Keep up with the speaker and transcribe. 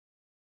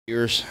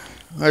Viewers,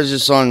 I was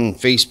just on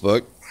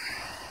Facebook,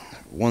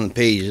 one of the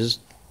pages,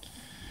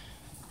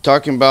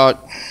 talking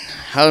about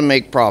how to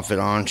make profit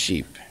on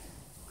sheep.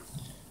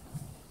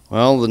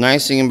 Well, the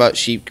nice thing about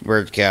sheep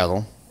compared to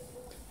cattle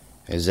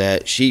is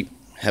that sheep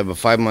have a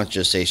 5-month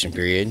gestation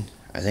period.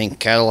 I think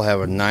cattle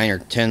have a 9 or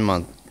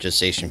 10-month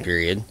gestation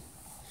period.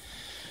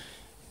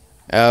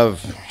 Out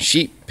of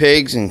sheep,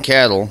 pigs, and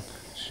cattle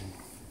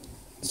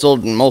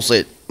sold mostly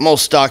at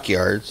most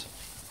stockyards,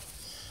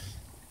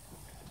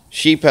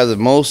 sheep have the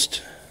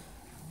most,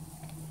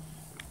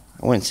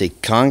 I wouldn't say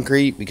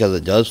concrete because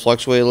it does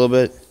fluctuate a little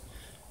bit,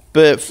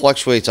 but it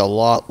fluctuates a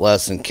lot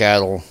less than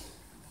cattle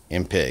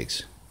and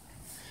pigs.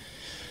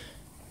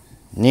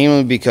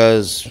 Namely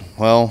because,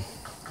 well,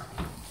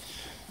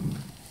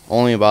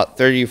 only about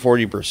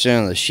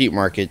 30-40% of the sheep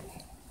market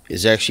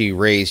is actually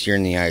raised here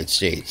in the United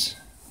States.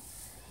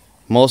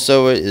 Most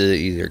of it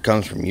either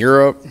comes from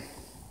Europe,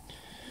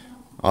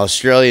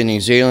 Australia, New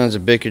Zealand is a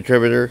big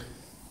contributor,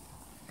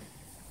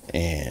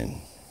 and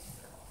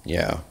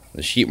yeah,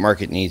 the sheep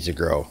market needs to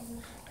grow.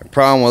 The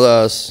problem with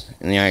us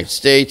in the United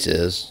States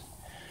is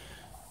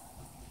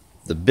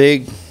the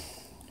big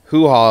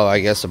hoo-ha, I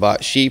guess,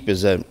 about sheep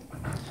is that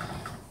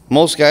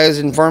most guys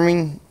in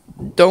farming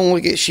don't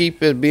look at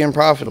sheep as being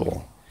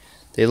profitable.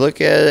 They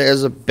look at it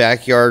as a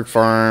backyard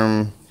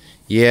farm.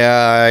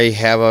 Yeah, I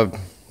have a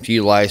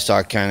few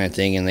livestock kind of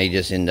thing, and they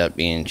just end up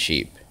being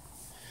sheep.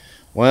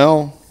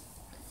 Well,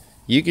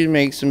 you can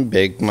make some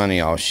big money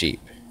off sheep.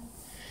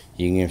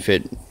 You can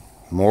fit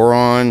more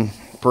on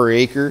per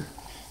acre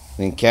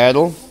than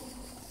cattle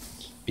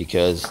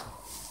because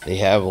they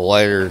have a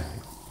lighter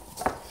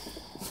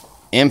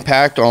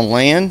impact on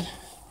land.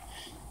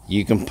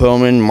 You can put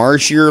them in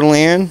marshier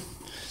land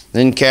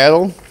than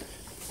cattle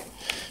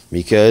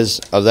because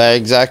of that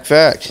exact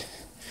fact.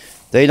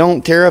 They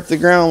don't tear up the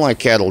ground like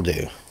cattle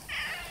do,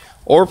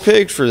 or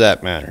pigs for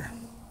that matter.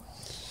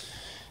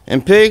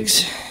 And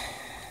pigs,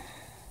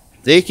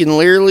 they can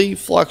literally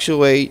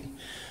fluctuate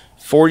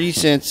 40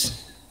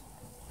 cents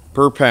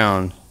per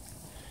pound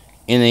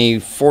in a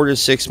 4 to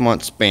 6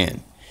 month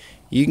span.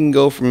 You can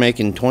go from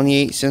making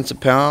 28 cents a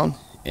pound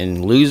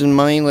and losing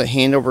money like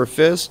hand over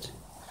fist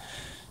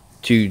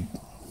to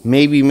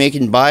maybe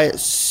making by at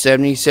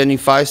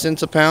 70-75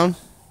 cents a pound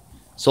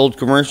sold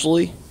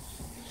commercially.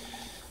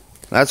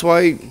 That's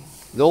why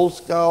the old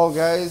style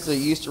guys that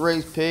used to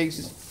raise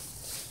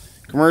pigs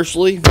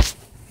commercially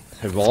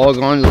have all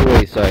gone to the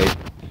wayside.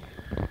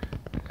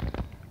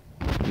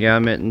 Yeah,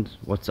 Mittens,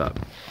 what's up?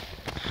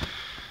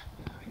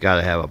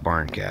 Gotta have a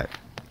barn cat.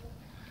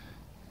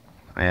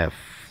 I have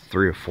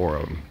 3 or 4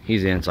 of them.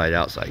 He's the inside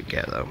outside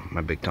cat though,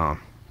 my big Tom.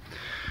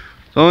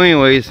 So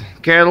anyways,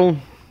 cattle,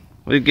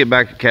 let's get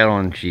back to cattle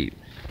and sheep.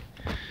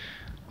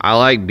 I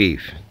like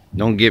beef,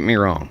 don't get me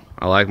wrong.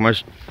 I like my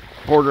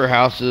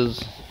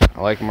porterhouses,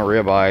 I like my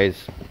ribeyes,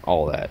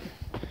 all that.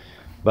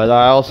 But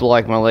I also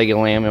like my leg of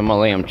lamb and my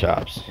lamb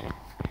chops.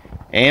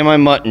 And my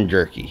mutton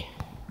jerky.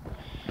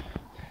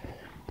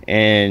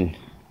 And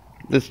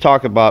let's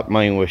talk about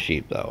money with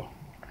sheep though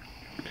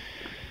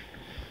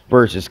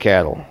versus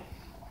cattle.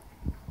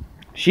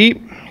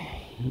 Sheep,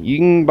 you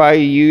can buy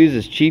used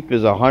as cheap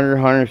as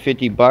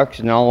 $100-150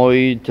 and all the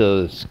way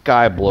to the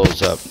sky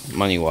blows up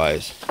money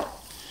wise.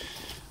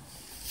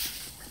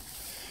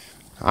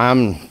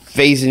 I'm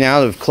phasing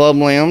out of club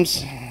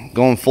lambs,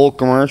 going full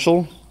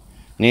commercial,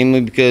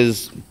 namely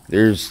because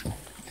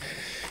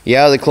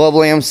the club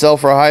lambs sell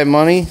for high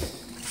money,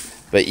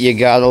 but you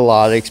got a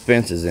lot of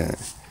expenses in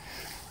it.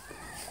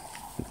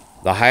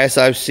 The highest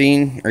I've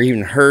seen or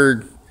even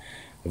heard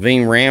of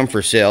any ram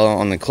for sale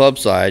on the club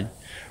side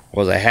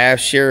was a half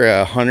share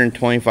at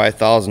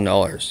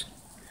 $125,000.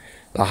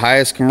 The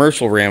highest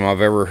commercial ram I've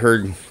ever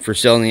heard for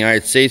sale in the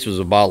United States was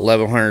about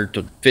 $1,100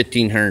 to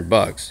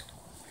 $1,500.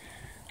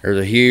 There's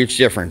a huge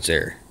difference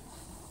there.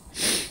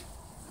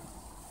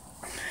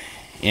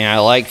 And I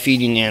like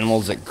feeding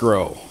animals that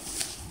grow.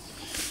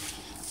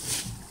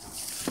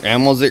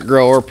 Animals that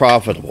grow are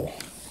profitable.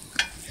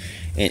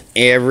 And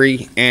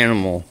every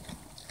animal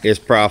is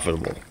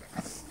profitable.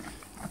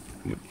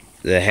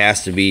 That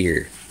has to be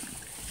here.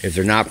 If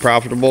they're not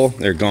profitable,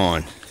 they're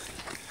gone.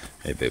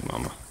 Hey, big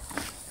mama.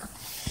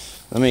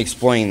 Let me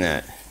explain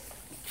that.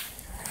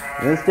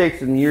 And this takes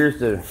some years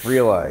to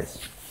realize.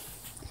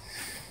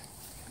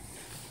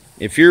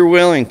 If you're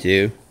willing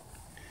to,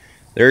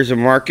 there's a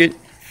market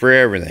for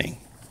everything.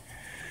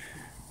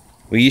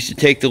 We used to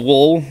take the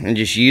wool and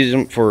just use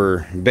them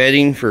for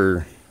bedding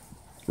for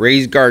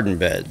raised garden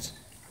beds.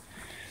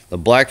 The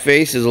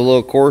blackface is a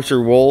little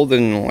coarser wool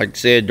than, like,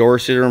 say, a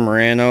Dorset or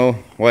Merino,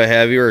 what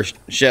have you, or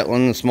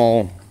Shetland, the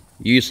small,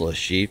 useless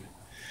sheep.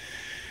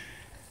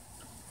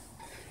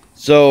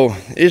 So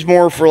it's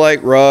more for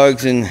like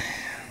rugs and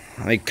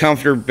like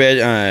comforter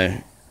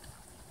bedding,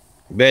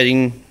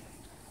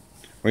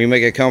 where you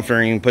make a comforter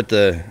and you can put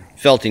the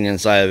felting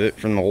inside of it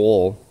from the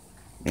wool.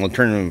 We'll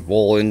turn the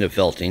wool into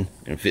felting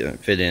and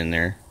fit in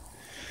there.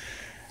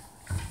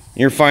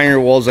 Your finer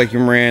wools like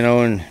your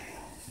Merino and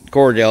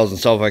Cordales and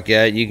stuff like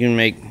that, you can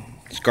make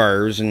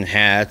scarves and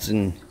hats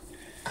and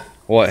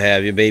what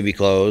have you, baby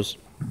clothes.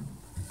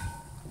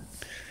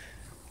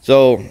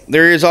 So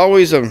there is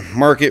always a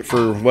market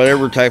for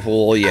whatever type of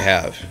wool you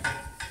have.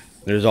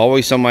 There's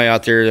always somebody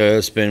out there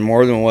that spend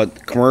more than what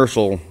the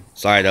commercial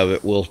side of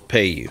it will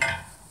pay you.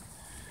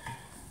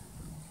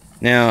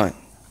 Now,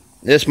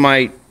 this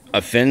might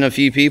offend a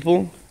few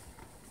people,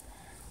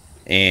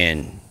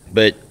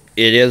 but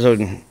it is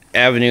an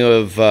avenue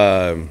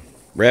of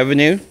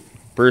revenue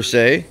per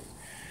se.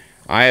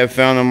 I have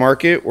found a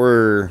market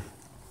where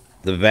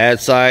the bad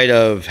side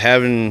of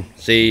having,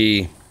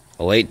 say,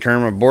 a late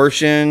term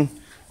abortion,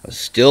 a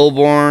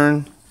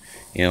stillborn,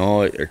 you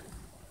know,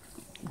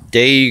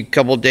 a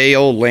couple day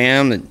old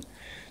lamb that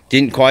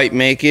didn't quite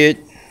make it,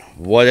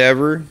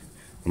 whatever,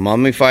 a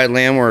mummified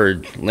lamb where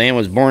a lamb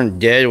was born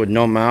dead with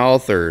no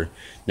mouth or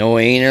no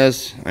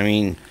anus. I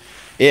mean,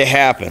 it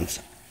happens.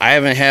 I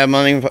haven't had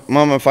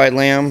mummified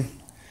lamb.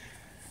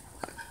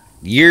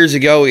 Years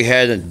ago we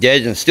had a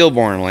dead and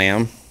stillborn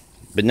lamb,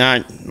 but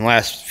not in the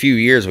last few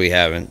years we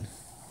haven't.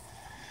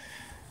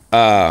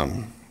 I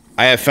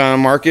have found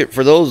a market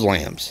for those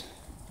lambs.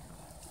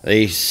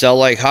 They sell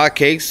like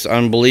hotcakes,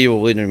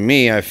 unbelievably to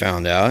me, I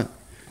found out.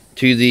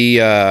 To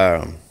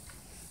the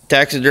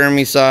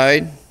taxidermy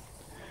side,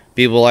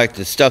 people like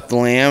to stuff the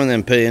lamb and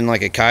then put it in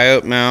like a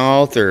coyote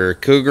mouth or a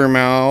cougar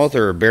mouth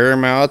or a bear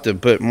mouth to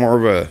put more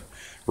of a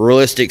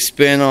realistic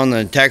spin on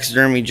the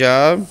taxidermy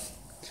job.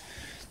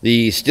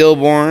 The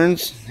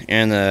stillborns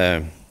and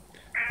the,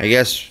 I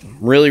guess,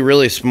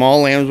 really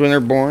small lambs when they're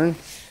born,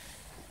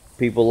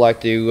 people like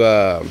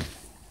to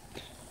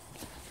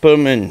put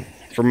them in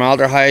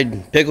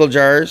formaldehyde pickle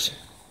jars,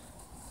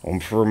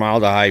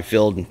 formaldehyde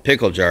filled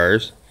pickle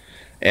jars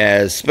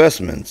as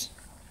specimens.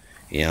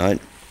 You know,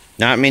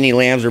 not many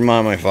lambs are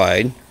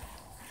mummified.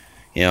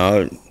 You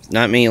know,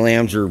 not many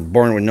lambs are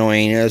born with no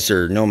anus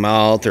or no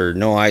mouth or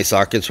no eye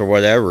sockets or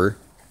whatever.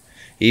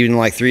 Even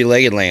like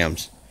 3-legged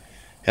lambs.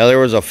 Hell, there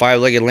was a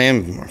 5-legged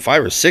lamb,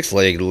 5 or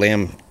 6-legged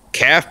lamb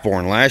calf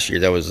born last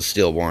year that was a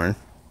stillborn.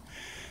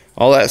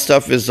 All that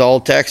stuff is all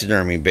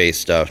taxidermy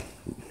based stuff,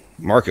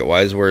 market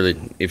wise, where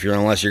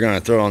unless you're going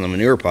to throw it on the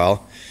manure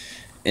pile.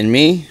 And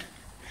me,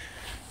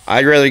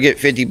 I'd rather get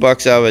 50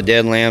 bucks out of a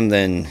dead lamb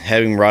than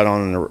having rot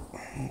on a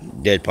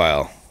dead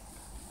pile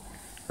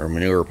or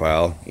manure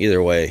pile.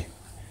 Either way,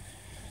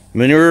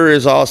 manure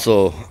is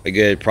also a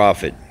good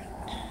profit.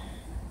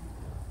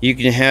 You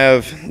can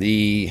have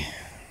the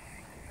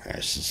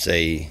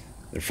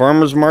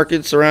farmers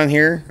markets around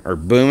here are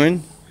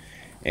booming,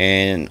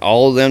 and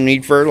all of them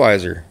need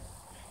fertilizer.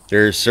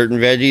 There's certain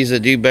veggies that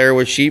do better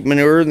with sheep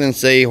manure than,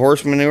 say,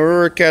 horse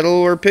manure or cattle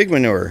or pig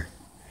manure.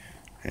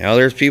 Now,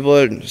 there's people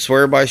that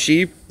swear by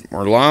sheep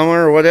or llama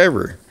or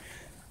whatever.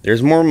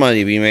 There's more money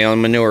to be made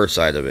on the manure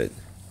side of it.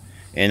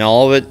 And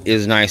all of it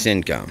is nice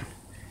income.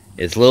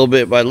 It's little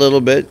bit by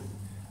little bit,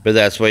 but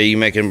that's why you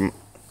make your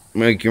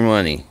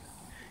money.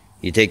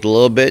 You take a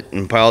little bit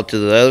and pile it to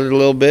the other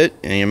little bit,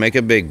 and you make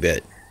a big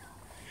bit.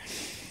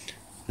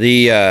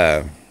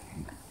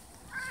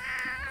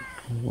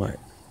 What?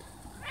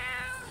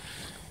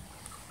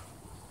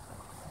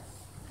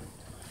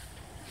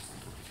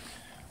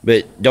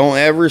 But don't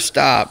ever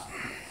stop.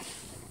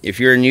 If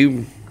you're a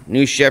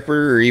new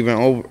shepherd or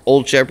even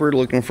old shepherd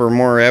looking for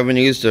more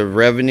avenues to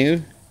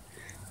revenue,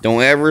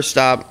 don't ever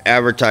stop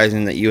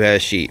advertising that you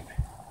have sheep.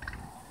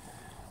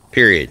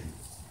 Period.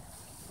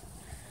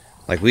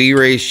 Like, we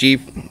raise sheep,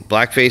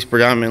 blackface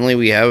predominantly.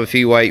 We have a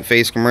few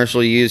whiteface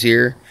commercial ewes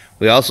here.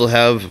 We also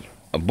have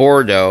a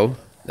Bordeaux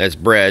that's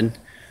bred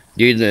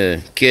due to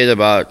the kid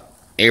about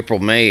April,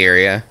 May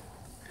area.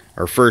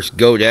 Our first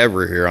goat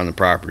ever here on the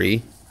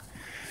property.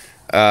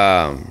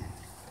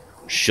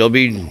 She'll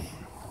be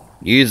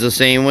used the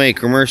same way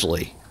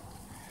commercially.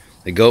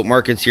 The goat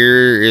markets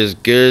here is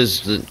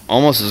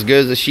almost as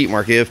good as the sheep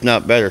market, if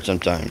not better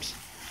sometimes.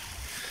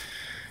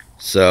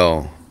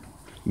 So,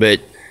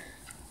 but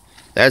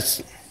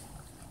that's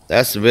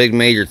the big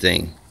major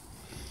thing.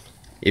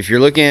 If you're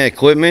looking at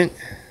equipment,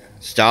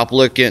 stop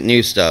looking at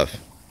new stuff.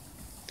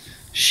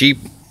 Sheep,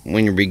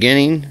 when you're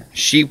beginning,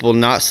 sheep will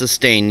not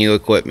sustain new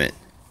equipment.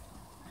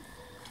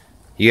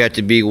 You have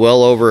to be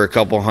well over a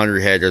couple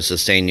hundred head to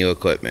sustain new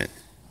equipment.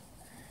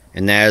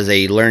 And that is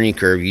a learning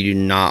curve you do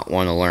not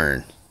want to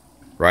learn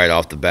right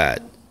off the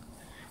bat.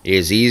 It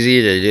is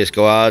easy to just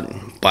go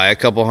out, buy a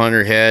couple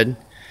hundred head,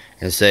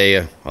 and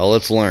say, well,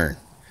 let's learn.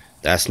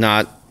 That's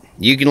not,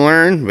 you can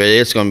learn, but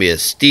it's going to be a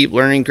steep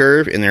learning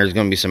curve, and there's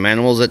going to be some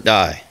animals that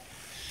die.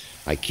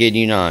 I kid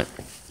you not.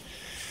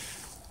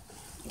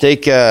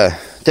 Take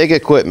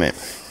equipment,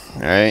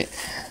 all right?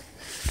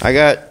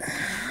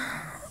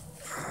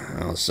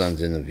 Oh,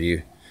 sun's in the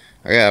view.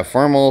 I got a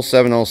Farmall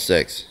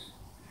 706.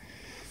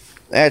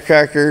 That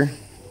tractor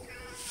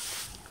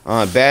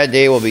on a bad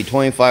day will be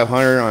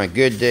 $2,500. On a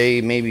good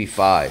day, maybe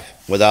 $5,000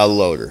 without a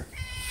loader.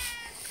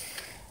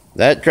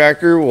 That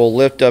tractor will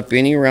lift up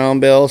any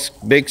round bale,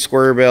 big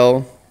square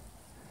bale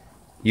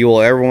you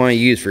will ever want to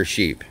use for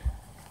sheep.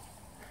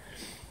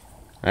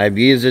 I've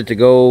used it to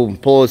go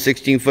pull a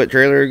 16-foot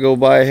trailer, go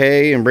buy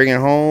hay and bring it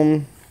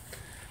home.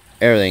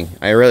 Everything.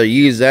 I'd rather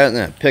use that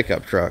than a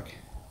pickup truck.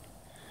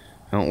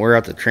 I don't wear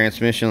out the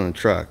transmission on the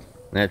truck.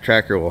 That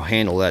tractor will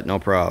handle that no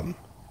problem.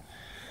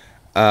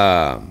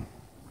 To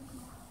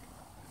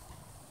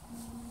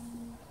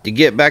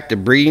get back to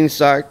breeding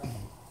stock,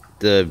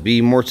 to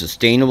be more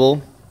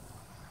sustainable,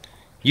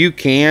 you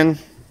can.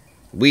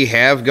 We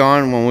have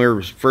gone, when we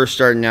were first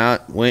starting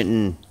out, went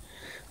and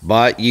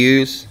bought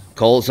ewes,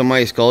 called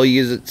somebody's cull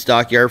ewes at the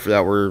stockyard for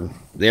that were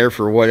there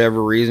for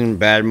whatever reason,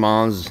 bad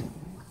moms.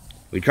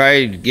 We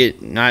tried to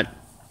get, not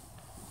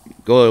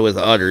go with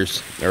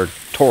udders or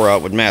tore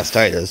out with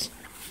mastitis,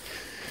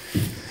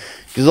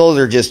 because those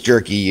are just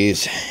jerky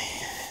ewes.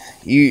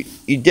 You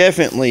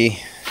definitely,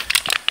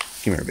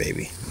 come here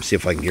baby, let's see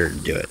if I can get her to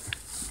do it.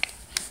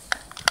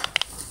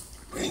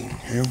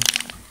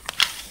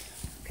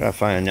 Try to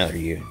find another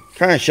ewe. I'm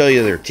trying to show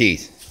you their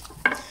teeth.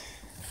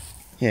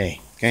 Hey,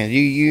 can I do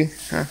you?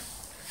 Huh?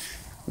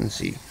 Let's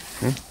see.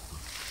 Huh?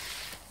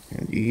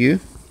 Can I do you?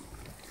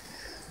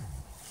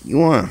 You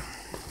want?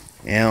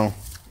 Now,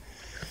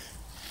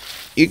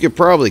 you could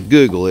probably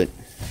Google it.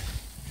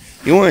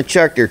 You want to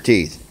check their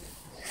teeth.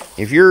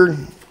 If you're,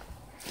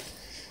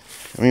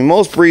 I mean,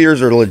 most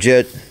breeders are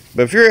legit,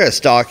 but if you're at a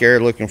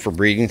stockyard looking for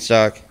breeding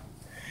stock,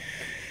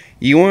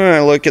 you want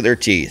to look at their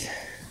teeth.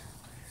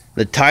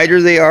 The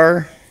tighter they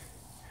are,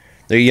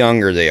 the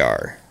younger they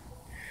are.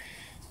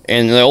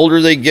 And the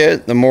older they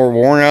get, the more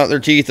worn out their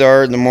teeth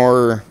are, the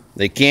more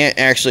they can't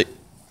actually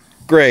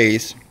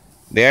graze.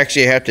 They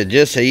actually have to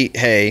just eat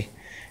hay,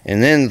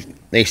 and then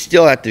they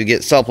still have to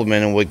get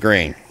supplemented with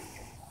grain.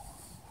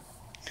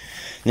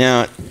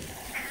 Now,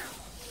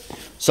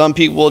 some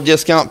people will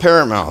discount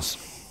parrot mouse.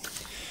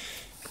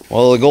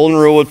 Well, the golden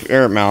rule with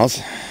parrot mouse,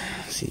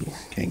 let's see,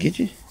 can I get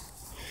you?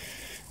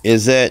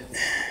 Is that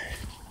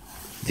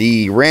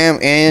the ram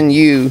and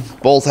ewe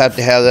both have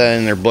to have that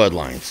in their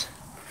bloodlines,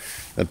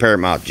 the parrot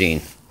mouse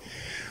gene.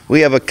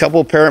 We have a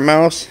couple parrot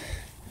mouse,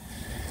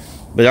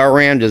 but our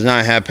ram does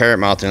not have parrot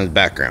mouse in his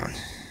background.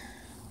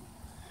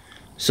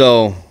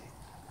 So,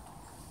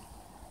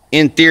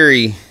 in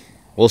theory,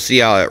 we'll see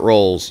how it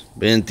rolls,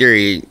 but in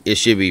theory, it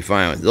should be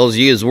fine. Those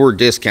ewes were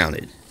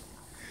discounted,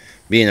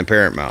 being a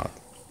parrot mouse.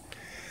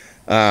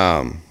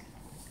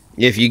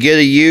 If you get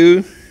a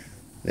ewe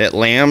that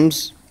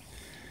lambs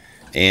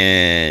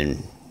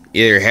and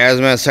either has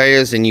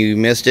mastitis and you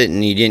missed it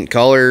and you didn't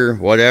color,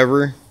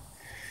 whatever,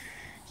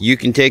 you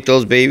can take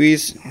those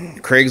babies,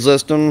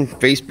 Craigslist them,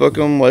 Facebook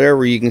them,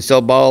 whatever. You can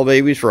sell bottle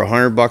babies for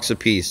 $100 a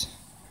piece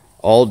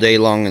all day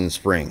long in the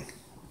spring.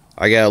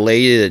 I got a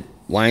lady that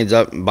lines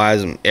up and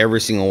buys them,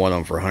 every single one of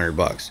them, for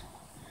 $100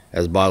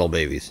 as bottle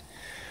babies.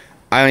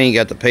 I don't even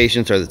got the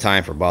patience or the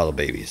time for bottle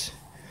babies.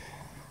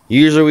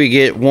 Usually we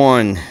get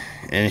one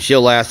and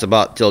she'll last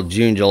about till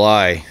June,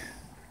 July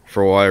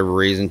for whatever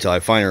reason, until I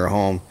find her a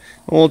home.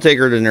 And we'll take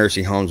her to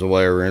nursing homes or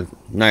whatever.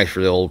 Nice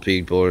for the old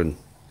people, and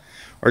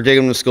or take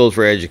them to schools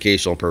for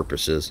educational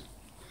purposes.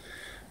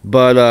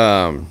 But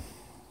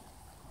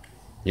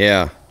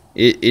yeah,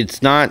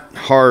 it's not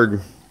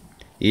hard.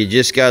 You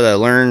just gotta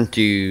learn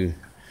to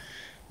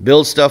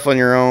build stuff on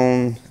your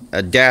own,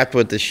 adapt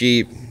with the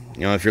sheep.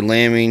 You know, if you're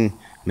lambing,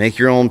 make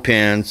your own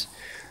pens.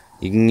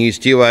 You can use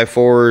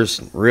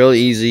 2x4s real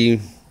easy,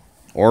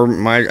 or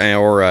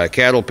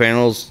cattle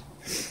panels.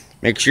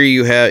 Make sure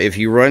you have, if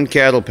you run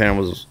cattle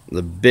panels,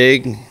 the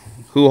big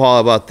hoo-ha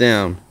about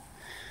them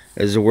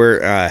is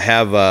where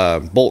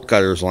have bolt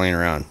cutters laying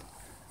around.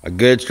 A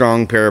good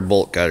strong pair of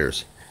bolt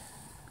cutters.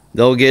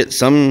 They'll get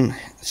some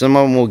of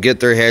them will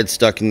get their head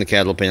stuck in the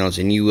cattle panels,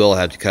 and you will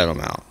have to cut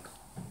them out.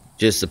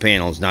 Just the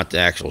panels, not the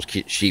actual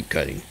sheep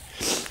cutting.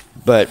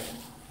 But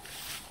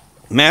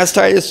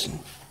mastitis,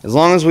 as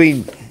long as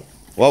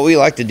what we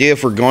like to do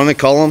if we're going to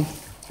cull them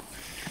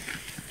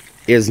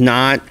is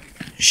not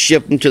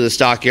ship them to the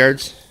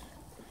stockyards.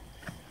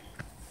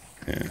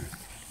 Yeah.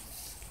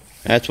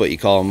 That's what you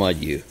call a mud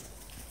ewe.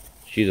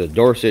 She's a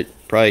Dorset,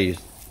 probably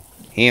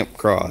Hamp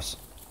cross.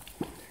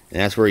 And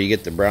that's where you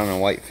get the brown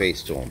and white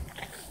face to them.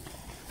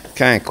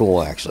 Kind of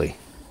cool, actually.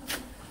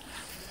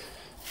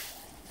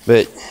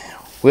 But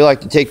we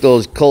like to take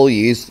those cull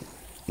ewes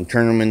and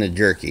turn them into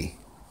jerky.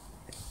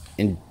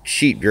 And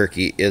sheep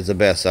jerky is the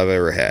best I've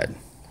ever had,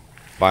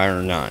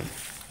 bar none.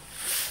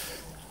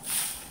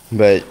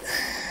 But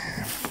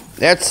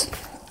that's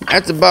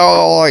about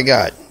all I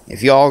got.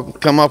 If y'all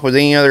come up with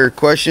any other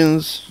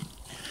questions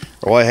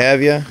or what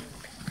have you,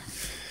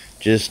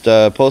 just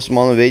post them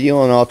on the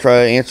video and I'll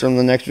try to answer them in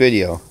the next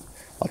video.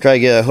 I'll try to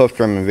get a hoof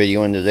trimming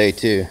video in today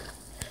too.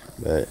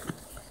 But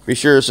be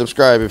sure to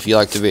subscribe if you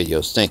like the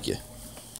videos. Thank you.